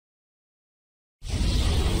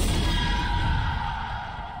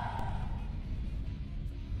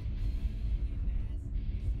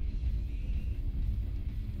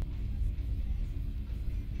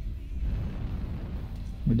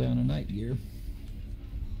We're down to night gear.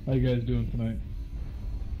 How you guys doing tonight?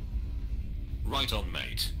 Right on,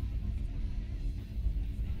 mate.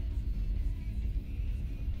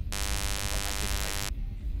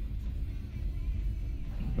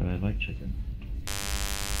 But I like chicken.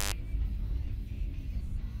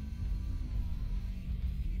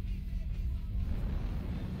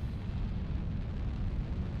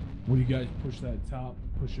 Will you guys push that top,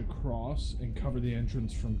 push across, and cover the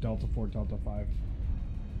entrance from Delta 4, Delta 5?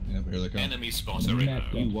 Yep, here they come. Enemy spotter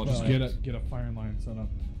inbound. Just get a firing line set up.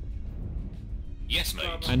 Yes,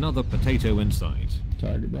 mate. Another potato in sight.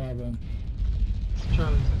 Target Bravo.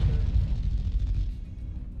 Charlie sector.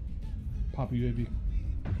 Pop UAV.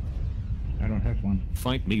 I don't have one.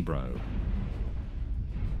 Fight me, bro.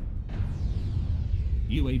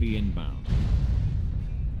 UAV inbound.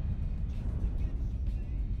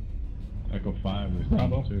 Echo 5 is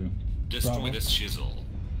Bravo. coming too. Destroy Bravo. this chisel.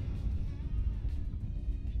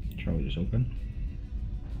 Charlie is open.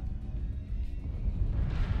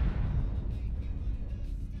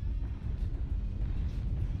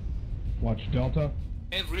 Watch Delta.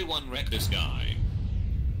 Everyone wreck this guy.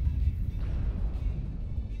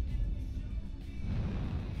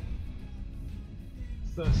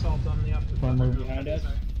 It's the assault on the upper Farmer behind us.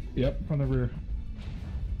 Yep, from the rear.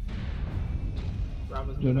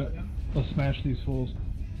 Bravo's Doing moving it. up, Let's smash these fools.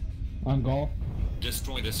 On golf.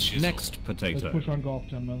 Destroy this chisel. Next Let's potato. push on golf,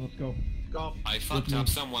 gentlemen. Let's go. yeah. Golf. I fucked up.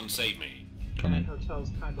 Someone save me. Come And in. hotels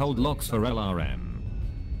kind of. Hold locks for LRM.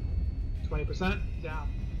 20% down.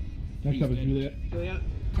 Next up is Juliet. Juliet.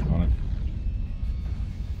 On it.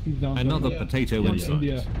 He's down. Another Yeah. potato in India. sight.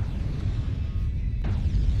 India.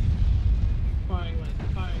 Firing lane.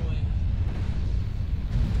 Firing lane.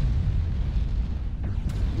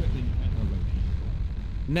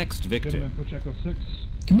 Next victim. Gentlemen, push Echo 6.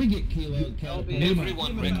 Can we get Kilo California?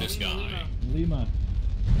 Everyone wreck this guy. Lima.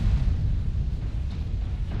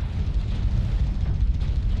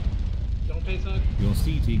 Don't face hug. Your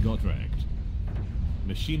CT got wrecked.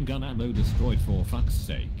 Machine gun ammo destroyed for fuck's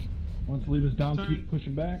sake. Once Lima's down, Turn. keep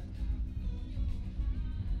pushing back.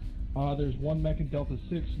 There's one mech in Delta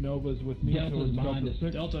 6. Nova's with me. Delta's so it's behind Delta us.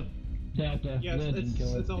 6. Delta. Yes, Legend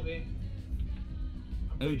killer. it's LV.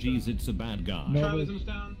 Oh geez, it's a bad guy. No. Charlie's almost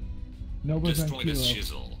down. Nova's on Destroy Kilo. this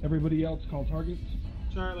chisel. Everybody else call targets.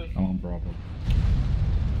 Charlie. I'm on Bravo.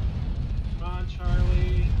 Come on,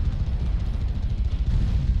 Charlie.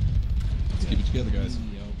 Let's keep it together, guys.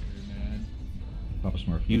 Papa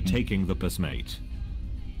Smurf. You taking the piss, mate.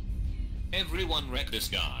 Everyone wreck this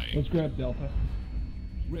guy. Let's grab Delta.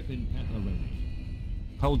 Ripping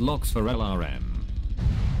pepperoni. Hold locks for LRM.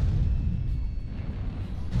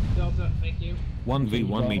 Delta, thank you.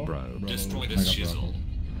 1v1 me, bro. Destroy I this got chisel.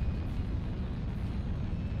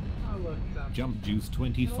 Oh, look. Jump juice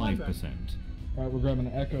 25%. Alright, we're grabbing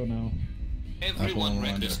an Echo now. Everyone Echo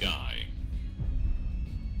wreck on this Echo. guy.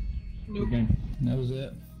 Nope. Good game. That was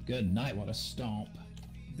it. Good night. What a stomp.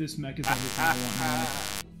 This mech is everything I want in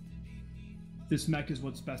life. This mech is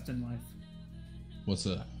what's best in life. What's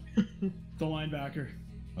that? The linebacker.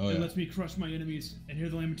 Oh It yeah. lets me crush my enemies and hear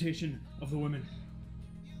the lamentation of the women.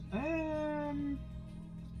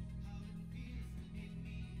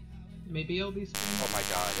 Maybe LB spin. Oh my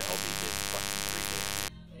god, LB did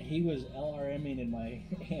fucking 3 hits. He was LRMing in my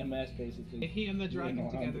AMS basically. He and the dragon Yeah,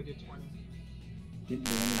 no, together I'm- did 20. Didn't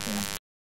do anything.